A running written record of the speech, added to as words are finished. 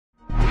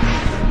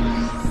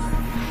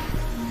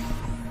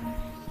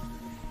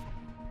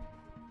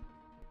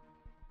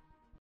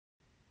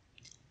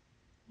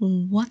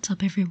What's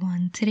up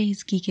everyone?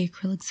 Today's Geeky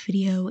Acrylics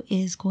video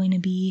is going to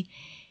be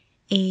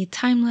a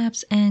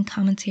time-lapse and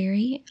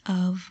commentary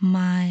of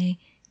my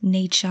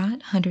Nadeshot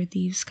 100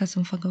 Thieves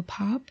custom Funko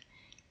Pop.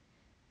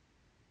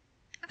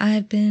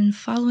 I've been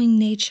following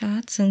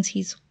Nadeshot since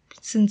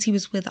he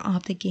was with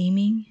Optic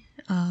Gaming,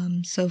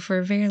 so for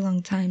a very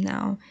long time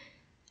now.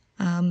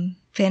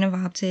 Fan of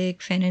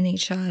Optic, fan of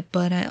Nadeshot,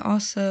 but I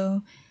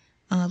also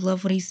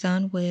love what he's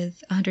done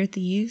with 100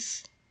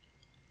 Thieves.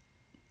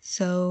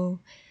 So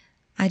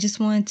I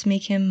just wanted to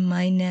make him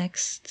my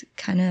next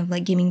kind of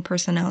like gaming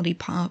personality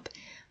pop.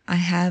 I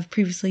have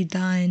previously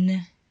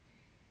done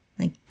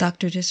like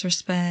Dr.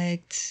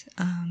 Disrespect,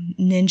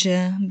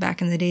 Ninja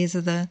back in the days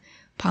of the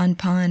Pon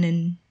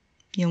and,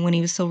 you know, when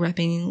he was still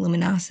repping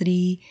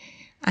Luminosity.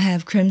 I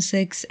have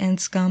Crim6 and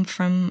Scump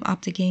from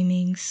Optic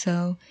Gaming.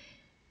 So,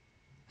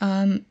 you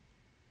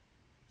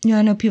know,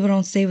 I know people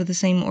don't stay with the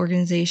same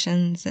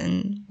organizations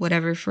and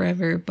whatever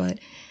forever, but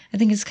I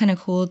think it's kind of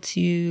cool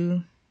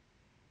to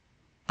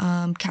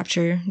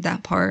capture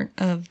that part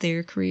of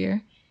their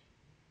career.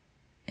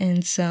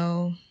 And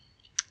so,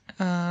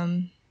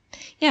 yeah,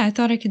 I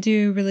thought I could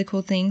do really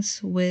cool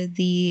things with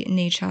the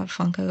Nadeshot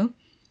Funko.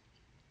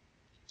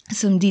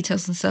 Some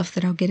details and stuff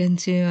that I'll get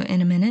into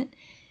in a minute.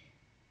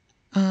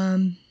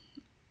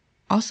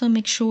 Also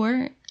make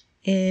sure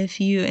if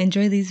you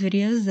enjoy these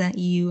videos that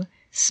you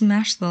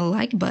smash the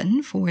like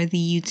button for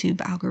the YouTube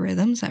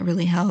algorithms. That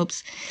really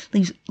helps.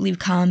 Leave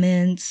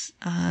comments,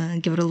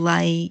 give it a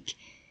like.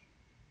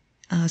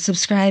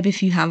 Subscribe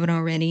if you haven't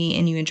already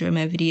and you enjoy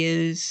my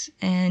videos.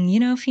 And, you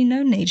know, if you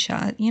know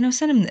Nadeshot, you know,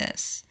 send him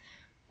this.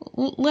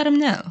 Let him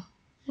know.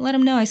 Let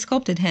him know I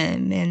sculpted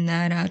him in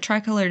that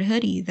tricolored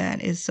hoodie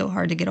that is so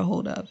hard to get a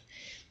hold of.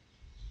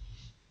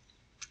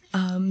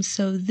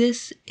 So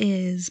this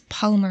is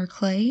polymer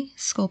clay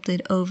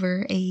sculpted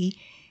over a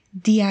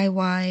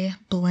DIY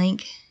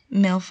blank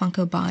male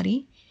Funko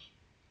body.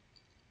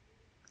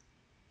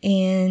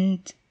 And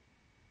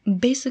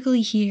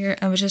basically here,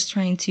 I was just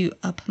trying to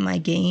up my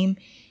game.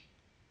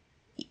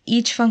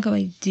 Each Funko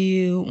I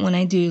do, when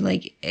I do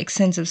like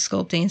extensive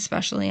sculpting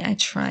especially, I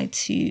try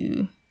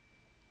to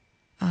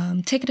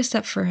take it a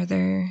step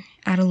further,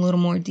 add a little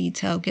more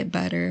detail, get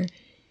better.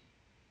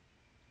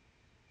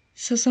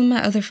 So some of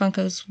my other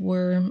Funkos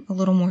were a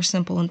little more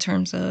simple in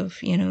terms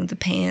of, you know, the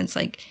pants,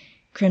 like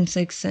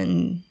Crim6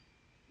 and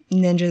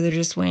Ninja, they're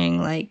just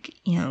wearing like,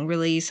 you know,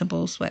 really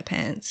simple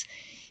sweatpants.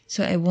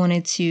 So I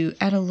wanted to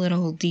add a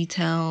little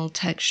detail,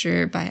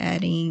 texture by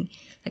adding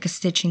like a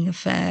stitching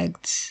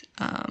effect,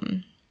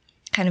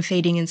 kind of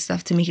fading and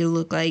stuff to make it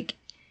look like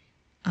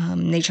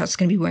Nadeshot's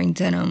going to be wearing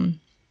denim.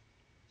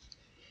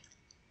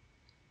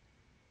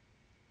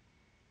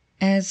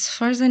 As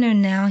far as I know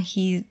now,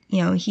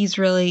 he's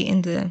really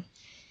into,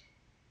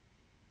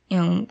 you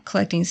know,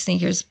 collecting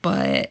sneakers,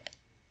 but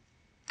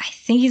I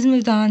think he's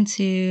moved on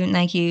to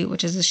Nike,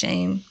 which is a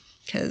shame.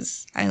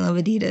 Because I love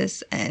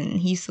Adidas and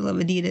he used to love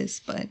Adidas,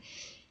 but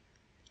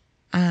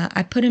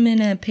I put him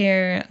in a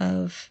pair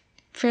of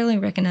fairly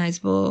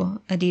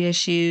recognizable Adidas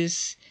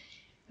shoes.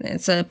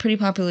 It's a pretty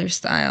popular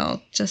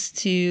style, just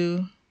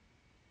to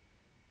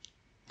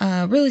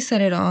really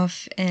set it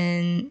off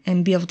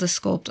and be able to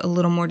sculpt a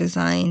little more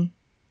design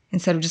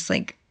instead of just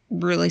like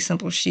really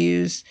simple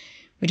shoes,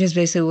 which is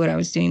basically what I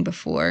was doing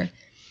before.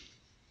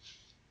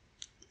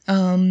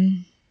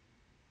 And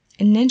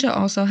Ninja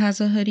also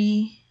has a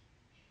hoodie.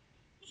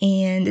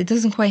 And it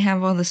doesn't quite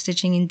have all the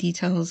stitching and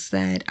details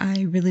that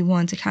I really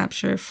want to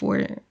capture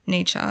for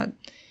Nadeshot.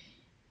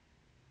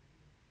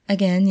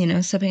 Again, you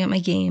know, stepping up my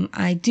game.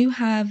 I do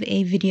have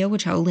a video,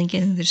 which I'll link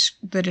in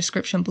the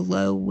description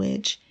below,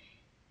 which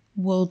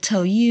will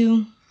tell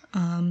you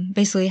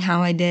basically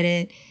how I did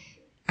it.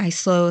 I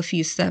slow a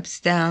few steps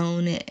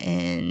down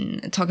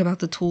and talk about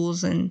the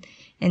tools and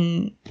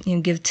you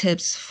know, give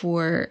tips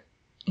for,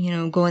 you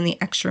know, going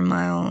the extra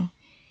mile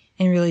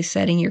and really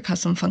setting your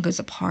custom Funkos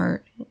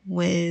apart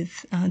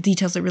with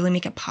details that really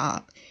make it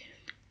pop.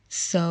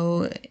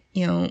 So,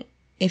 you know,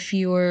 if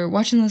you're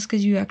watching this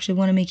because you actually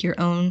want to make your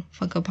own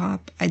Funko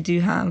Pop, I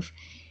do have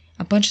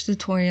a bunch of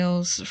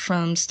tutorials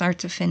from start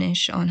to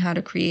finish on how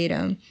to create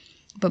them.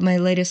 But my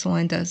latest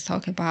one does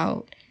talk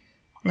about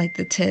like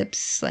the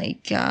tips,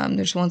 like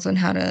there's ones on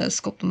how to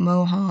sculpt a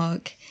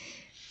mohawk,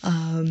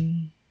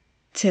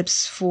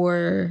 tips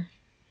for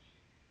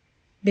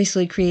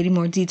basically creating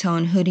more detail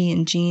on hoodie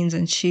and jeans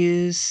and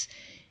shoes.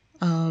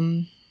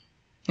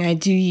 I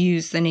do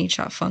use the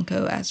Nadeshot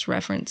Funko as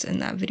reference in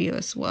that video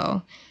as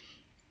well.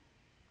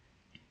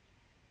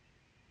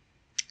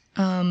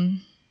 Right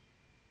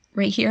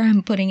here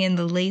I'm putting in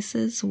the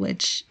laces,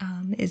 which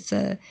it's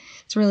a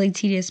really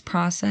tedious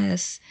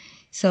process.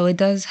 So it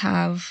does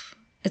have,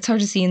 it's hard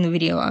to see in the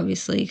video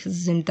obviously because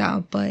it's zoomed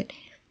out, but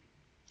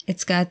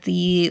it's got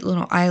the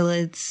little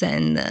eyelets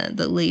and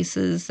the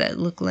laces that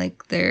look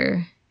like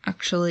they're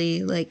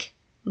actually like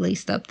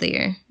laced up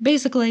there.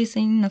 Basic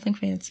lacing, nothing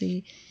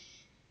fancy.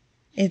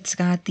 It's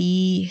got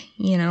the,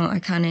 you know,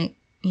 iconic,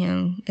 you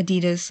know,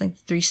 Adidas, like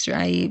 3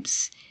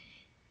 stripes.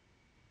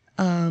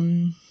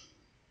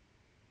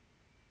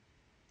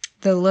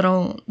 the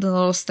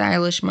little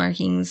stylish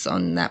markings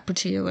on that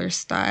particular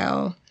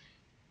style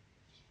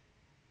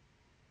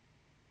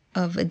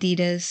of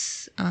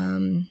Adidas.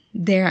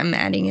 There I'm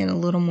adding in a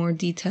little more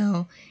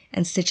detail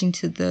and stitching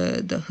to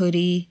the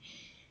hoodie.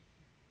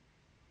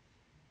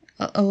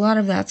 A lot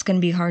of that's going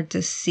to be hard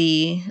to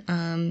see.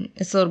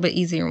 It's a little bit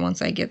easier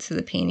once I get to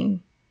the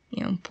painting,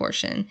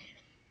 portion.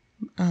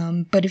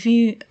 But if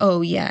you,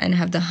 and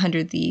have the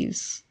 100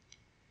 Thieves.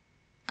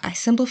 I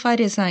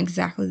simplified it. It's not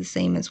exactly the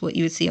same as what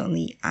you would see on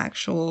the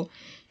actual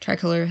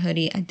tricolor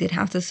hoodie. I did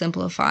have to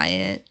simplify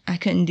it. I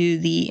couldn't do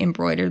the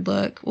embroidered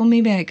look. Well,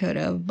 maybe I could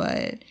have,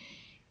 but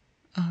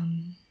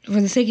for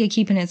the sake of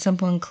keeping it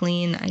simple and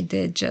clean, I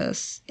did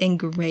just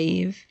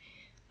engrave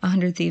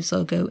 100 Thieves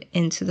logo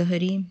into the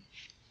hoodie.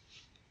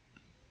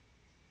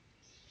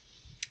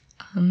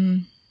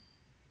 I'm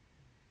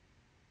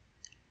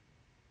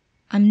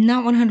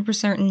not 100%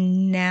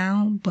 certain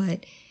now,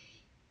 but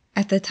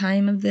at the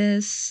time of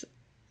this,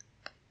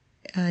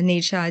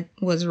 Nadeshot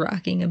was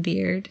rocking a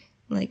beard,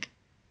 like,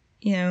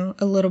 a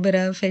little bit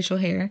of facial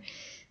hair.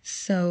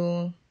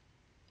 So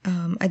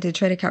I did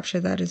try to capture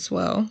that as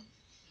well.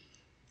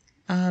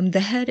 The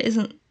head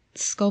isn't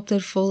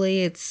sculpted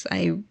fully.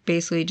 I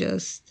basically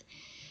just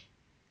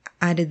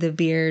added the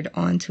beard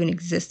onto an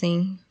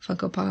existing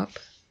Funko Pop.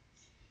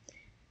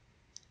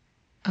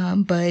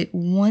 But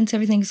once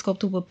everything's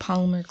sculpted with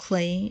polymer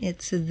clay,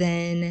 it's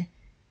then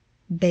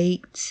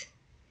baked.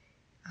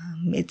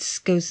 I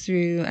go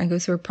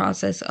through a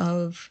process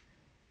of,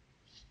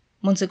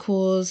 once it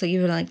cools, I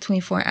give it like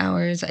 24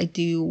 hours. I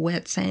do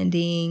wet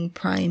sanding,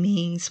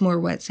 priming, some more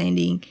wet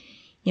sanding,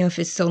 if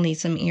it still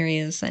needs some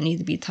areas that need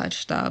to be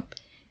touched up.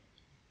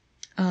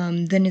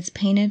 Then it's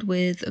painted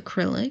with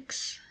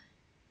acrylics.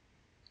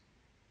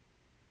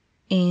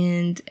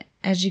 And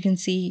as you can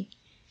see,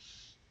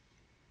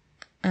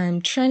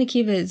 I'm trying to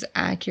keep it as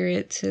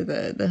accurate to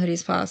the hoodie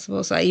as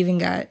possible. So I even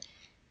got,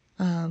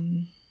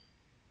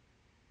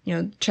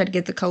 try to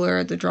get the color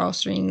of the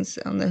drawstrings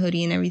on the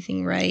hoodie and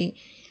everything right.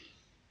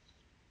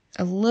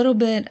 A little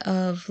bit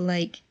of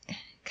like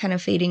kind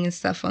of fading and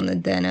stuff on the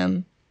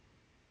denim.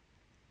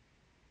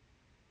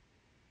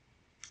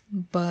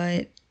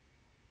 But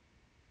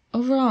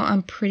overall,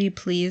 I'm pretty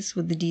pleased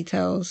with the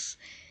details.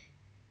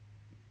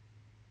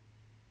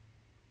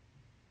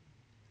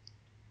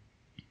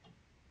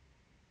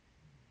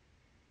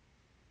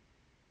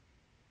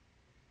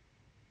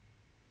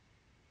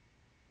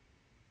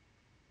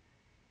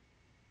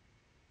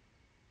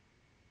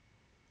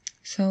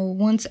 So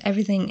once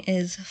everything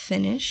is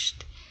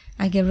finished,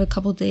 I give it a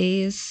couple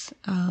days.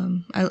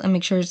 I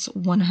make sure it's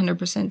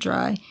 100%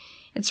 dry.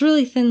 It's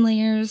really thin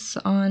layers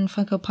on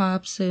Funko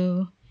Pop,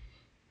 and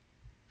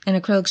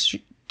acrylics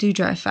do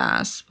dry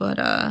fast. But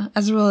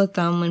as a rule of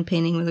thumb, when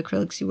painting with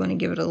acrylics, you want to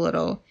give it a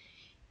little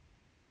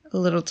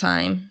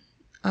time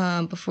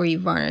before you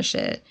varnish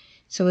it.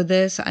 So with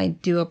this, I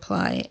do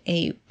apply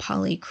a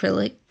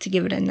polyacrylic to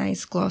give it a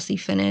nice glossy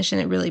finish,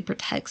 and it really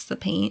protects the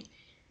paint.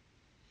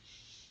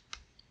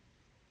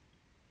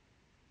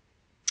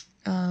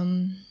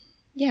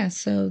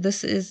 So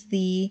this is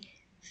the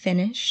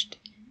finished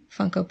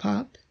Funko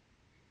Pop.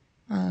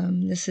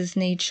 This is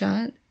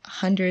Nadeshot,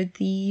 100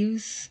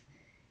 Thieves,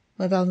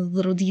 with all the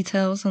little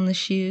details on the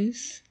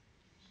shoes.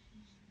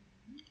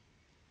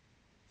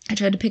 I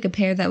tried to pick a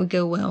pair that would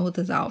go well with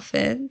his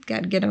outfit.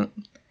 Got to get a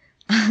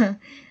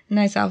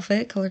nice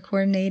outfit, color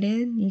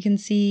coordinated. You can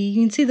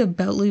see the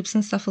belt loops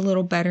and stuff a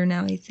little better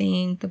now, I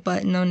think. The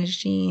button on his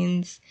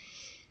jeans.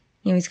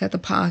 He's got the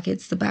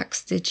pockets, the back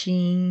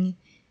stitching.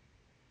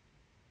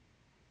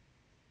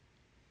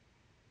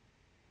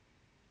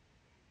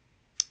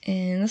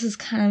 And this is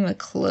kind of a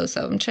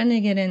close-up. I'm trying to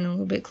get in a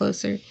little bit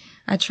closer.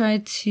 I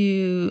tried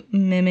to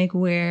mimic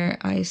where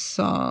I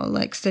saw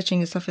like stitching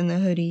and stuff in the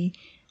hoodie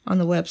on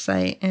the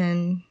website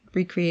and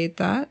recreate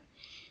that.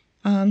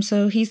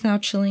 So he's now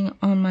chilling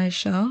on my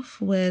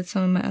shelf with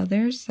some of my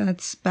others.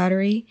 That's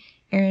Battery,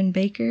 Aaron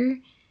Baker,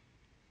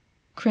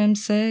 Crim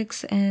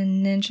 6,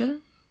 and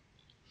Ninja.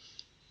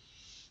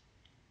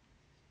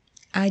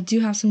 I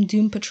do have some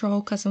Doom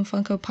Patrol custom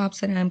Funko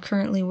Pops that I'm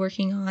currently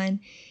working on.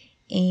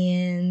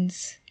 And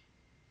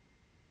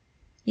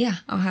yeah,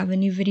 I'll have a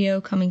new video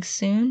coming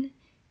soon.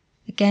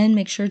 Again,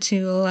 make sure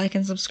to like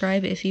and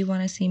subscribe if you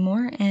want to see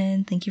more,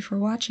 and thank you for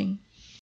watching.